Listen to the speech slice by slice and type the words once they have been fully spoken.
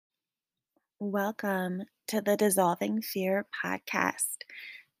Welcome to the Dissolving Fear podcast,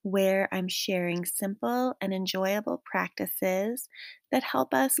 where I'm sharing simple and enjoyable practices that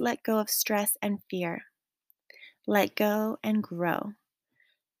help us let go of stress and fear, let go and grow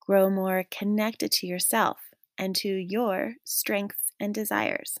more connected to yourself and to your strengths and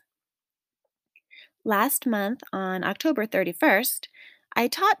desires. Last month, on October 31st, I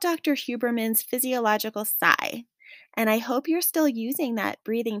taught Dr. Huberman's physiological sigh, and I hope you're still using that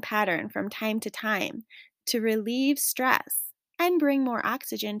breathing pattern from time to time to relieve stress and bring more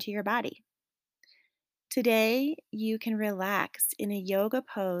oxygen to your body. Today, you can relax in a yoga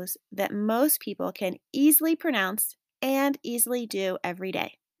pose that most people can easily pronounce and easily do every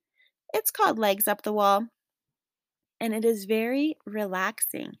day. It's called legs up the wall, and it is very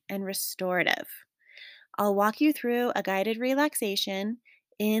relaxing and restorative. I'll walk you through a guided relaxation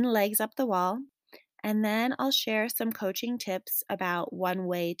in legs up the wall, and then I'll share some coaching tips about one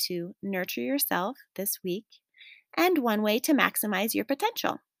way to nurture yourself this week and one way to maximize your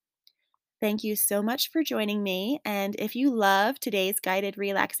potential. Thank you so much for joining me, and if you love today's guided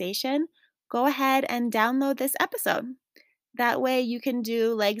relaxation, go ahead and download this episode. That way you can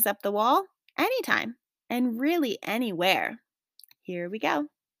do legs up the wall anytime and really anywhere. Here we go.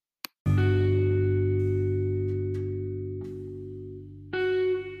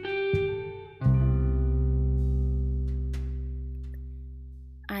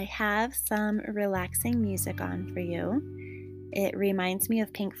 I have some relaxing music on for you. It reminds me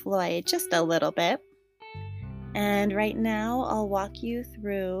of Pink Floyd just a little bit. And right now, I'll walk you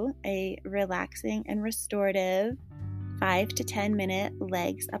through a relaxing and restorative 5 to 10 minute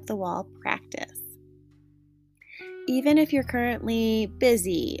legs up the wall practice. Even if you're currently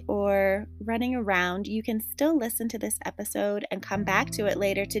busy or running around, you can still listen to this episode and come back to it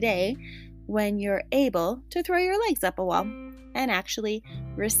later today when you're able to throw your legs up a wall and actually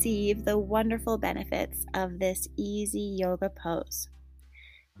receive the wonderful benefits of this easy yoga pose.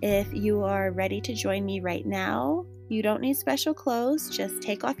 If you are ready to join me right now, you don't need special clothes. Just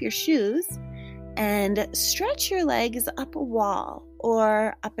take off your shoes and stretch your legs up a wall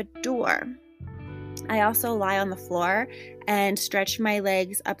or up a door. I also lie on the floor and stretch my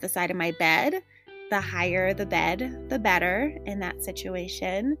legs up the side of my bed. The higher the bed, the better in that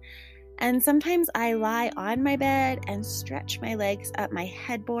situation. And sometimes I lie on my bed and stretch my legs up my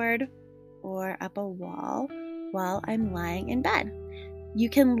headboard or up a wall while I'm lying in bed.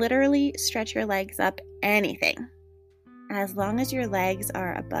 You can literally stretch your legs up anything. As long as your legs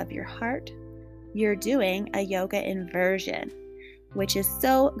are above your heart, you're doing a yoga inversion, which is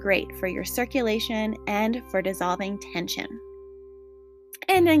so great for your circulation and for dissolving tension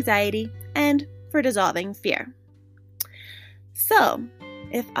and anxiety and for dissolving fear. So,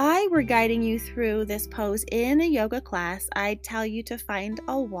 if I were guiding you through this pose in a yoga class, I'd tell you to find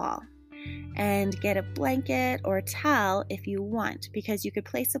a wall and get a blanket or towel if you want, because you could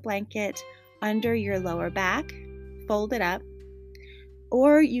place a blanket under your lower back, fold it up,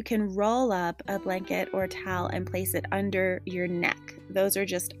 or you can roll up a blanket or towel and place it under your neck. Those are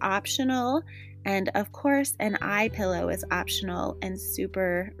just optional. And of course, an eye pillow is optional and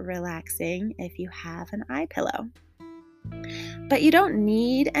super relaxing if you have an eye pillow. But you don't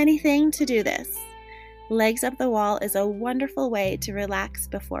need anything to do this. Legs up the wall is a wonderful way to relax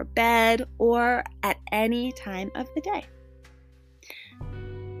before bed or at any time of the day.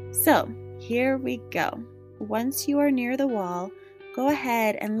 So, here we go. Once you are near the wall, go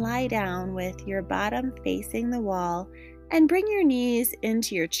ahead and lie down with your bottom facing the wall and bring your knees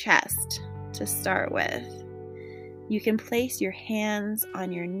into your chest to start with. You can place your hands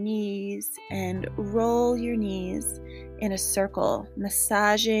on your knees and roll your knees in a circle,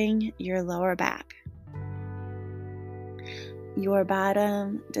 massaging your lower back. Your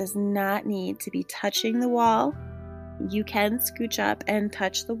bottom does not need to be touching the wall. You can scooch up and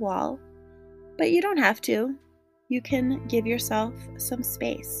touch the wall, but you don't have to. You can give yourself some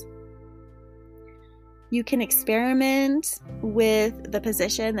space. You can experiment with the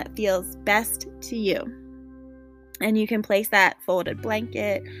position that feels best to you. And you can place that folded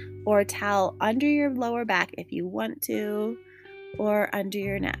blanket or towel under your lower back if you want to, or under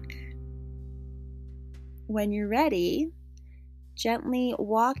your neck. When you're ready, gently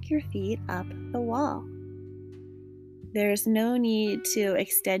walk your feet up the wall. There's no need to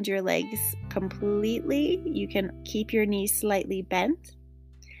extend your legs completely. You can keep your knees slightly bent.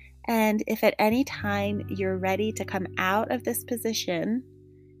 And if at any time you're ready to come out of this position,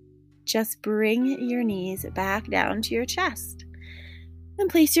 just bring your knees back down to your chest and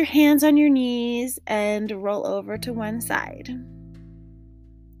place your hands on your knees and roll over to one side.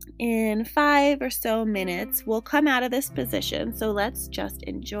 In 5 or so minutes, we'll come out of this position, so let's just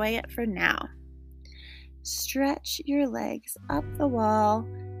enjoy it for now. Stretch your legs up the wall,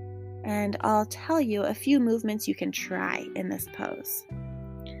 and I'll tell you a few movements you can try in this pose.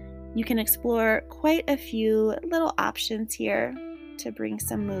 You can explore quite a few little options here to bring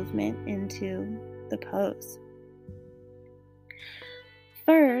some movement into the pose.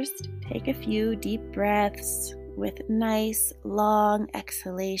 First, take a few deep breaths with nice long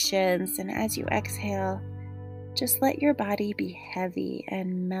exhalations, and as you exhale, just let your body be heavy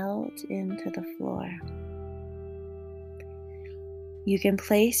and melt into the floor. You can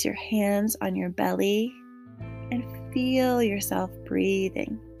place your hands on your belly and feel yourself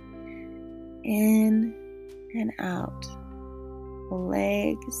breathing in and out,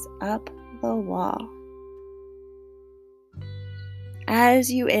 legs up the wall.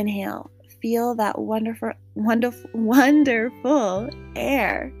 As you inhale, feel that wonderful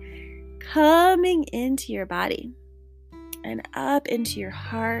air coming into your body and up into your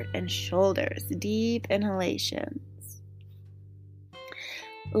heart and shoulders. Deep inhalations.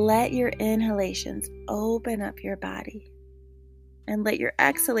 Let your inhalations open up your body, and let your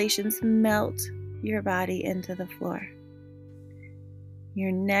exhalations melt your body into the floor.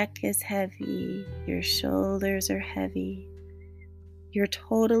 Your neck is heavy, your shoulders are heavy. You're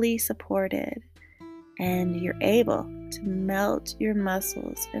totally supported, and you're able to melt your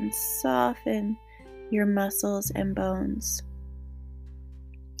muscles and soften your muscles and bones.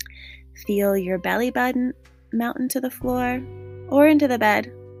 Feel your belly button melt into the floor or into the bed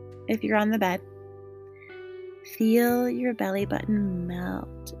if you're on the bed. Feel your belly button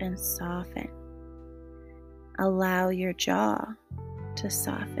melt and soften. Allow your jaw to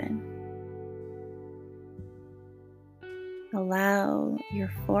soften. Allow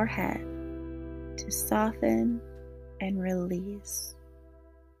your forehead to soften and release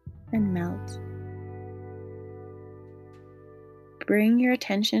and melt. Bring your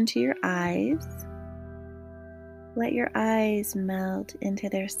attention to your eyes. Let your eyes melt into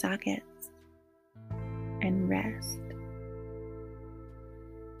their sockets and rest.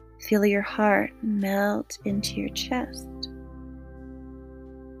 Feel your heart melt into your chest.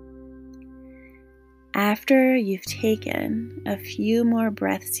 After you've taken a few more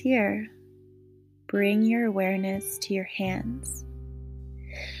breaths here, bring your awareness to your hands.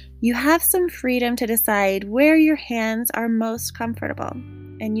 You have some freedom to decide where your hands are most comfortable,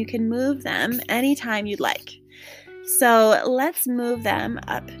 and you can move them anytime you'd like. So let's move them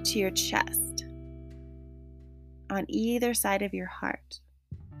up to your chest, on either side of your heart.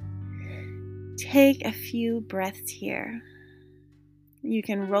 Take a few breaths here. You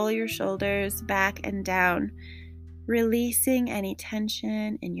can roll your shoulders back and down, releasing any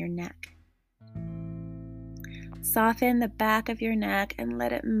tension in your neck. Soften the back of your neck and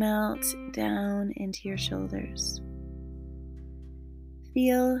let it melt down into your shoulders.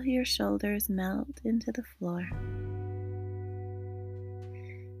 Feel your shoulders melt into the floor.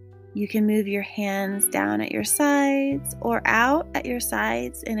 You can move your hands down at your sides or out at your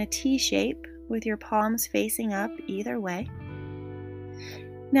sides in a T shape with your palms facing up either way.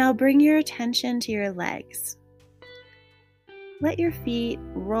 Now bring your attention to your legs. Let your feet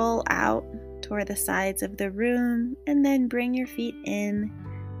roll out toward the sides of the room, and then bring your feet in,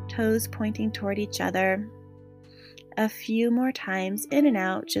 toes pointing toward each other. A few more times in and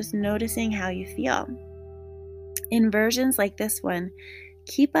out, just noticing how you feel. In versions like this one,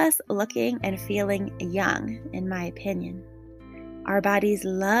 keep us looking and feeling young, in my opinion. Our bodies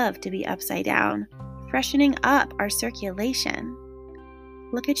love to be upside down, freshening up our circulation.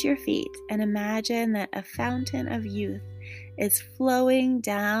 Look at your feet and imagine that a fountain of youth is flowing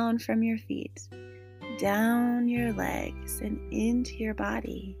down from your feet, down your legs, and into your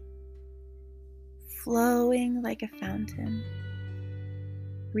body, flowing like a fountain,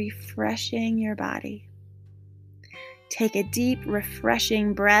 refreshing your body. Take a deep,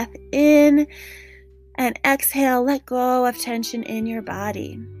 refreshing breath in and exhale. Let go of tension in your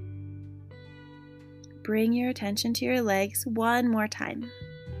body. Bring your attention to your legs one more time.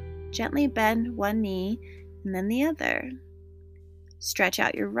 Gently bend one knee and then the other. Stretch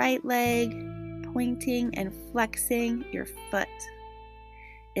out your right leg, pointing and flexing your foot.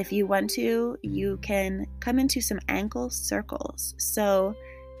 If you want to, you can come into some ankle circles. So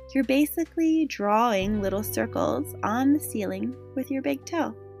you're basically drawing little circles on the ceiling with your big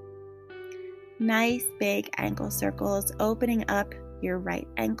toe. Nice big ankle circles, opening up your right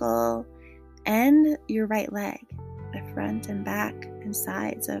ankle and your right leg, the front and back and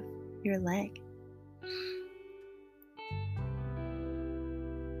sides of your leg.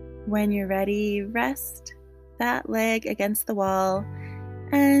 When you're ready, rest that leg against the wall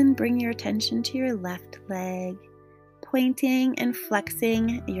And bring your attention to your left leg, pointing and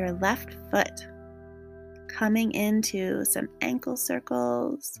flexing your left foot, coming into some ankle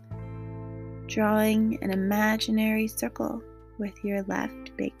circles, drawing an imaginary circle with your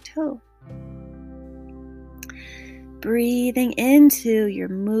left big toe. Breathing into your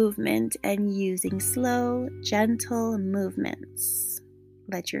movement and using slow, gentle movements.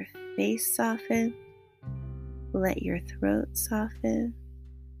 Let your face soften. Let your throat soften.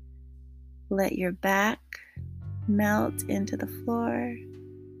 Let your back melt into the floor,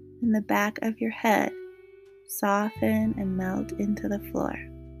 and the back of your head soften and melt into the floor.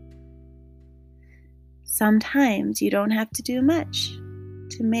 Sometimes you don't have to do much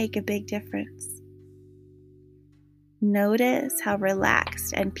to make a big difference. Notice how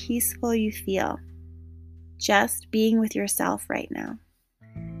relaxed and peaceful you feel just being with yourself right now.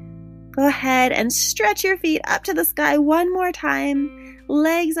 Go ahead and stretch your feet up to the sky one more time,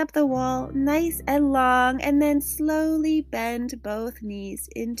 legs up the wall, nice and long, and then slowly bend both knees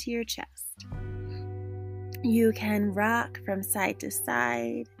into your chest. You can rock from side to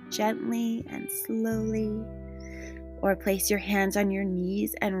side, gently and slowly, or place your hands on your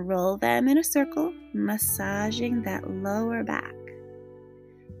knees and roll them in a circle, massaging that lower back.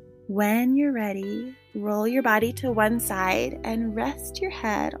 When you're ready, roll your body to one side and rest your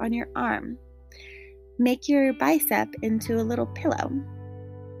head on your arm. Make your bicep into a little pillow.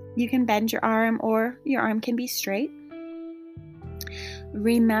 You can bend your arm or your arm can be straight.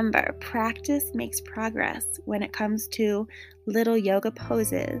 Remember, practice makes progress when it comes to little yoga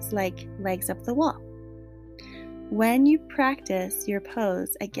poses like legs up the wall. When you practice your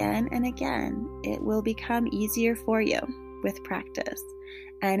pose again and again, it will become easier for you with practice,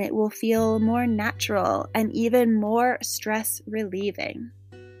 and it will feel more natural and even more stress relieving.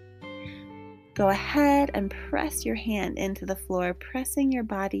 Go ahead and press your hand into the floor, pressing your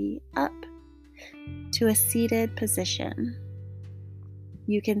body up to a seated position.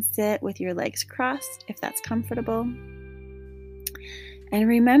 You can sit with your legs crossed if that's comfortable. And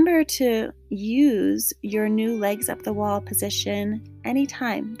remember to use your new legs up the wall position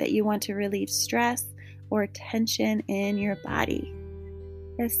anytime that you want to relieve stress or tension in your body,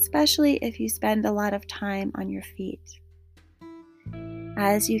 especially if you spend a lot of time on your feet.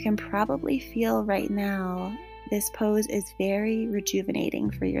 As you can probably feel right now, this pose is very rejuvenating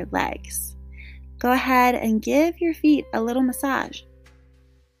for your legs. Go ahead and give your feet a little massage.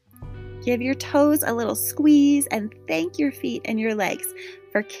 Give your toes a little squeeze and thank your feet and your legs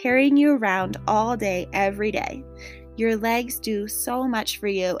for carrying you around all day, every day. Your legs do so much for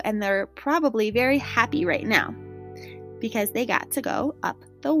you, and they're probably very happy right now because they got to go up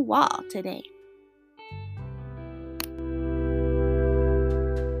the wall today.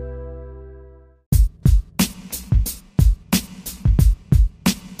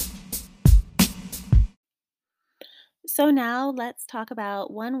 So now let's talk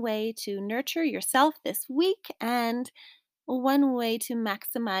about one way to nurture yourself this week and one way to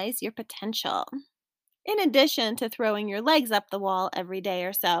maximize your potential. In addition to throwing your legs up the wall every day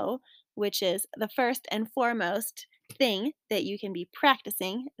or so, which is the first and foremost thing that you can be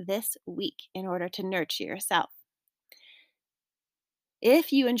practicing this week in order to nurture yourself.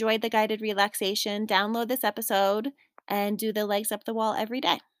 If you enjoyed the guided relaxation, download this episode and do the legs up the wall every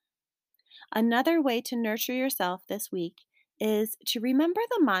day. Another way to nurture yourself this week is to remember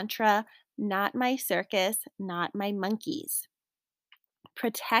the mantra, not my circus, not my monkeys.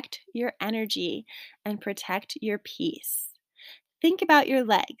 Protect your energy and protect your peace. Think about your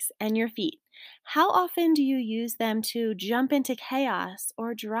legs and your feet. How often do you use them to jump into chaos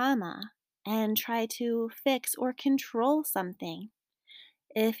or drama and try to fix or control something?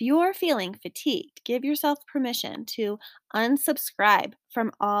 If you're feeling fatigued, give yourself permission to unsubscribe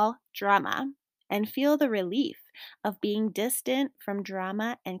from all drama and feel the relief of being distant from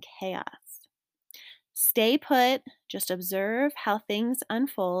drama and chaos. Stay put, just observe how things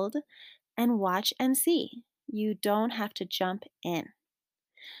unfold and watch and see. You don't have to jump in.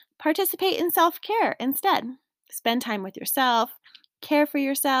 Participate in self-care instead. Spend time with yourself, care for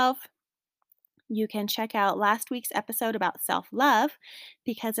yourself. You can check out last week's episode about self-love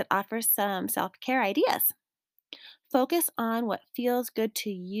because it offers some self-care ideas. Focus on what feels good to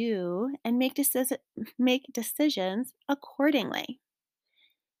you and make decisions accordingly.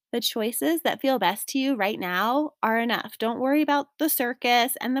 The choices that feel best to you right now are enough. Don't worry about the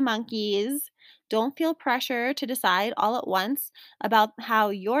circus and the monkeys. Don't feel pressure to decide all at once about how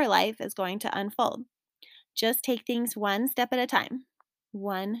your life is going to unfold. Just take things one step at a time,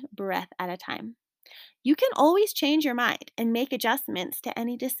 one breath at a time. You can always change your mind and make adjustments to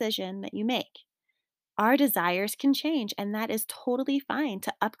any decision that you make. Our desires can change, and that is totally fine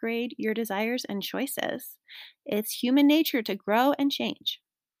to upgrade your desires and choices. It's human nature to grow and change,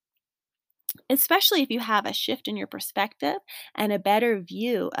 especially if you have a shift in your perspective and a better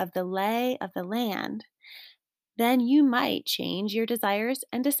view of the lay of the land. Then you might change your desires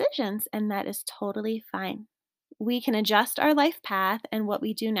and decisions, and that is totally fine. We can adjust our life path and what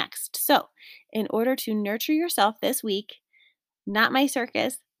we do next. So, in order to nurture yourself this week, not my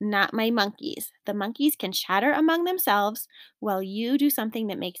circus, not my monkeys. The monkeys can chatter among themselves while you do something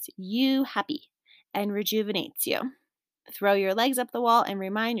that makes you happy and rejuvenates you. Throw your legs up the wall and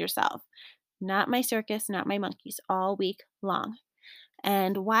remind yourself, not my circus, not my monkeys, all week long.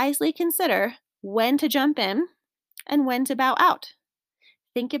 And wisely consider when to jump in and when to bow out.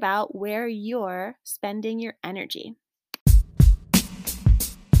 Think about where you're spending your energy.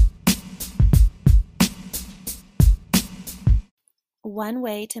 One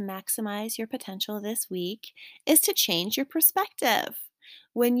way to maximize your potential this week is to change your perspective.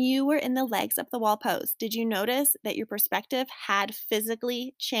 When you were in the legs up the wall pose, did you notice that your perspective had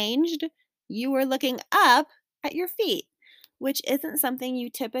physically changed? You were looking up at your feet, which isn't something you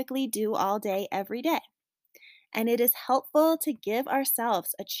typically do all day, every day. And it is helpful to give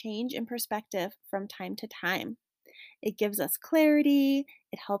ourselves a change in perspective from time to time. It gives us clarity,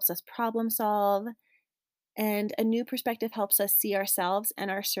 it helps us problem solve, and a new perspective helps us see ourselves and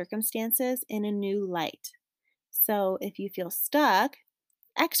our circumstances in a new light. So if you feel stuck,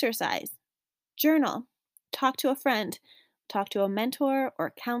 exercise, journal, talk to a friend, talk to a mentor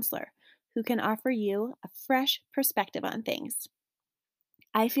or counselor who can offer you a fresh perspective on things.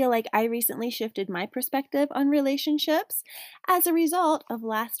 I feel like I recently shifted my perspective on relationships as a result of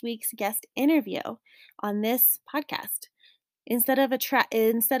last week's guest interview on this podcast. Instead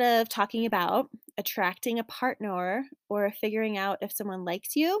of talking about attracting a partner or figuring out if someone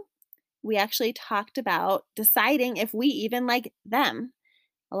likes you, we actually talked about deciding if we even like them.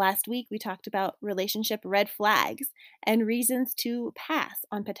 Last week we talked about relationship red flags and reasons to pass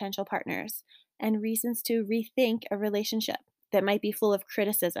on potential partners and reasons to rethink a relationship that might be full of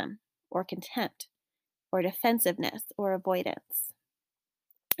criticism or contempt or defensiveness or avoidance.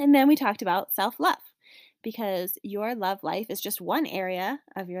 And then we talked about self-love, because your love life is just one area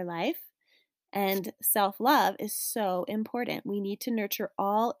of your life, and self love is so important. We need to nurture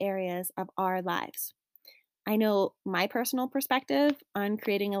all areas of our lives. I know my personal perspective on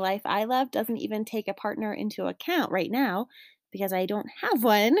creating a life I love doesn't even take a partner into account right now because I don't have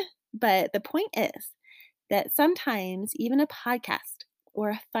one. But the point is that sometimes even a podcast or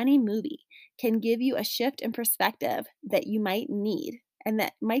a funny movie can give you a shift in perspective that you might need and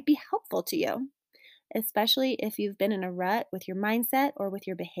that might be helpful to you, especially if you've been in a rut with your mindset or with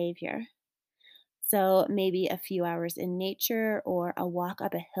your behavior. So maybe a few hours in nature or a walk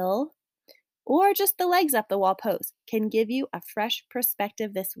up a hill or just the legs up the wall pose can give you a fresh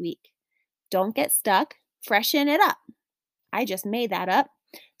perspective this week. Don't get stuck, freshen it up. I just made that up.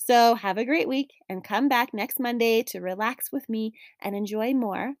 So have a great week and come back next Monday to relax with me and enjoy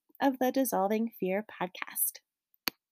more of the Dissolving Fear podcast.